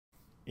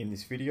In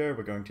this video,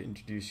 we're going to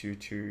introduce you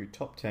to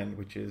Top 10,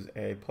 which is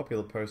a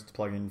popular post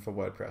plugin for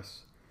WordPress.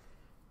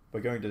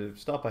 We're going to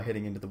start by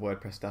heading into the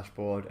WordPress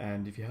dashboard,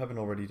 and if you haven't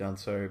already done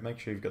so, make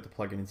sure you've got the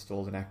plugin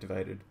installed and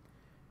activated.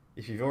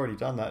 If you've already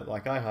done that,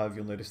 like I have,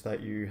 you'll notice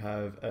that you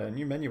have a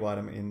new menu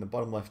item in the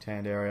bottom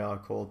left-hand area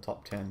called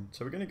Top 10.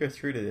 So we're going to go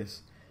through to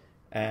this,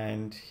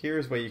 and here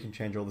is where you can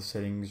change all the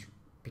settings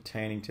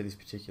pertaining to this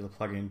particular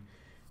plugin.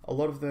 A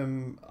lot of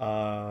them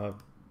are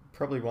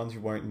probably ones you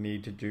won't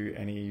need to do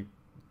any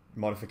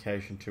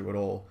modification to at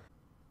all.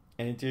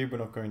 And indeed, we're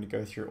not going to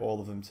go through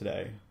all of them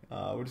today.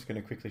 We're just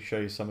going to quickly show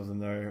you some of them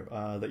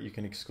though, that you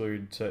can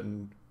exclude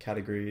certain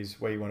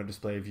categories, where you want to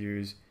display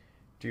views,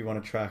 do you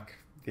want to track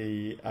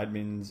the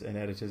admins and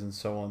editors and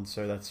so on.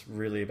 So that's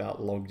really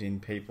about logged in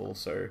people.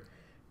 So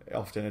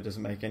often it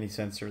doesn't make any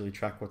sense to really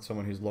track what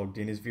someone who's logged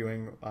in is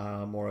viewing.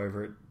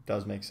 Moreover, it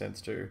does make sense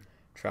to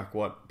track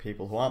what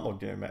people who aren't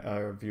logged in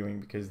are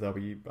viewing, because they'll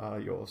be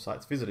your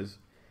site's visitors.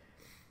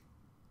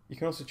 You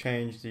can also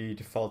change the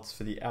defaults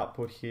for the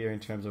output here in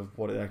terms of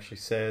what it actually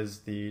says,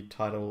 the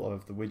title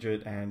of the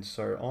widget, and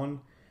so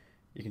on.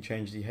 You can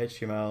change the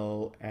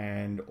HTML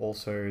and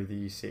also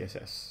the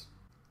CSS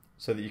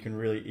so that you can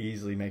really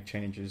easily make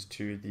changes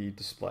to the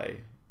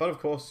display. But of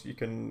course, you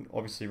can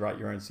obviously write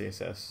your own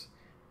CSS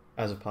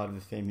as a part of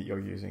the theme that you're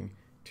using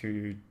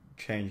to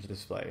change the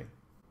display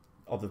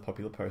of the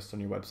popular post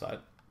on your website.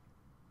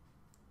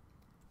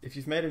 If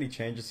you've made any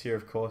changes here,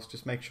 of course,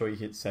 just make sure you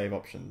hit Save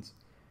Options.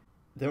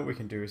 Then what we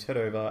can do is head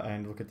over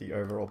and look at the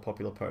overall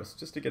popular post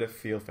just to get a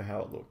feel for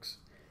how it looks.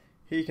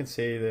 Here you can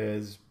see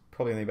there's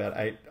probably only about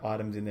 8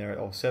 items in there,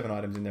 or 7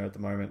 items in there at the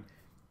moment.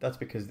 That's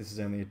because this is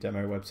only a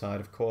demo website.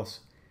 Of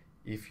course,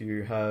 if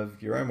you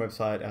have your own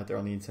website out there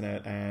on the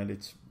internet and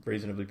it's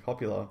reasonably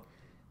popular,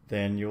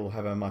 then you'll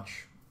have a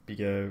much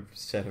bigger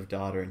set of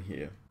data in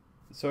here.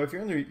 So if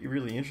you're only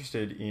really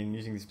interested in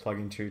using this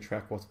plugin to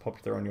track what's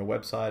popular on your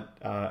website,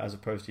 as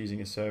opposed to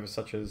using a service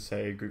such as,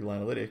 say, Google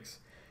Analytics,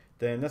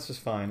 then that's just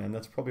fine, and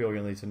that's probably all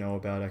you'll need to know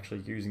about actually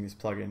using this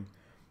plugin.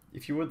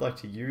 If you would like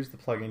to use the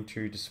plugin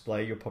to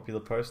display your popular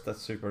post,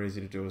 that's super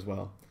easy to do as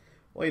well.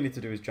 All you need to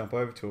do is jump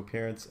over to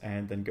Appearance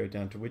and then go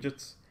down to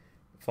Widgets,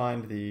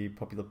 find the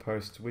popular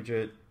post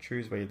widget,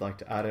 choose where you'd like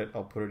to add it.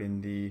 I'll put it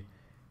in the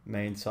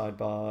main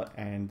sidebar,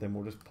 and then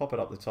we'll just pop it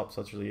up the top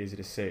so it's really easy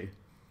to see.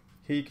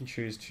 Here you can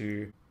choose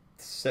to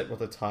set what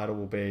the title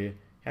will be,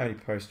 how many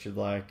posts you'd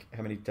like,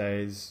 how many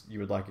days you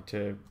would like it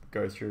to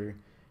go through.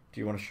 Do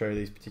you want to show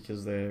these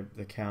particulars there,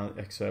 the count,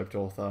 excerpt,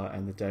 author,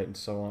 and the date, and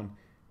so on,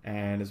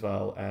 and as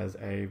well as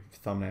a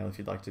thumbnail if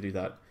you'd like to do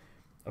that.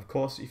 Of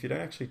course, if you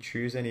don't actually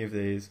choose any of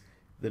these,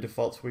 the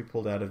defaults will be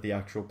pulled out of the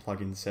actual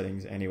plugin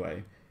settings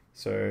anyway.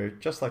 So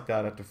just like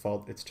that at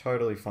default, it's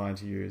totally fine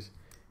to use.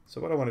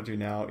 So what I want to do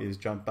now is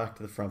jump back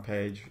to the front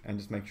page and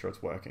just make sure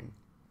it's working.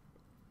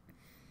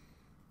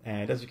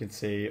 And as you can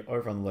see,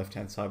 over on the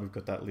left-hand side, we've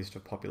got that list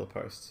of popular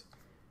posts.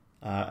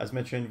 As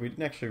mentioned, we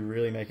didn't actually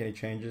really make any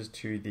changes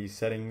to the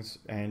settings,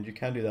 and you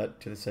can do that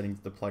to the settings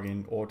of the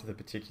plugin or to the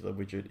particular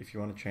widget if you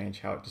want to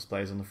change how it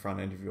displays on the front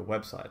end of your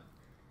website.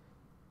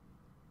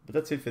 But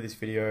that's it for this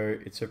video.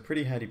 It's a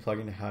pretty handy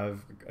plugin to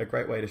have, a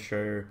great way to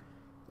show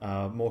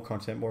more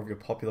content, more of your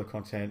popular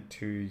content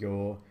to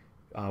your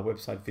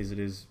website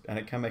visitors, and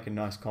it can make a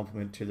nice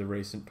complement to the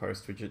recent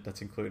post widget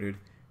that's included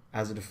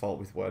as a default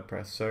with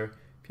WordPress. So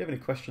if you have any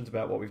questions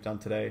about what we've done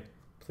today,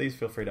 please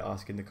feel free to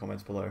ask in the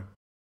comments below.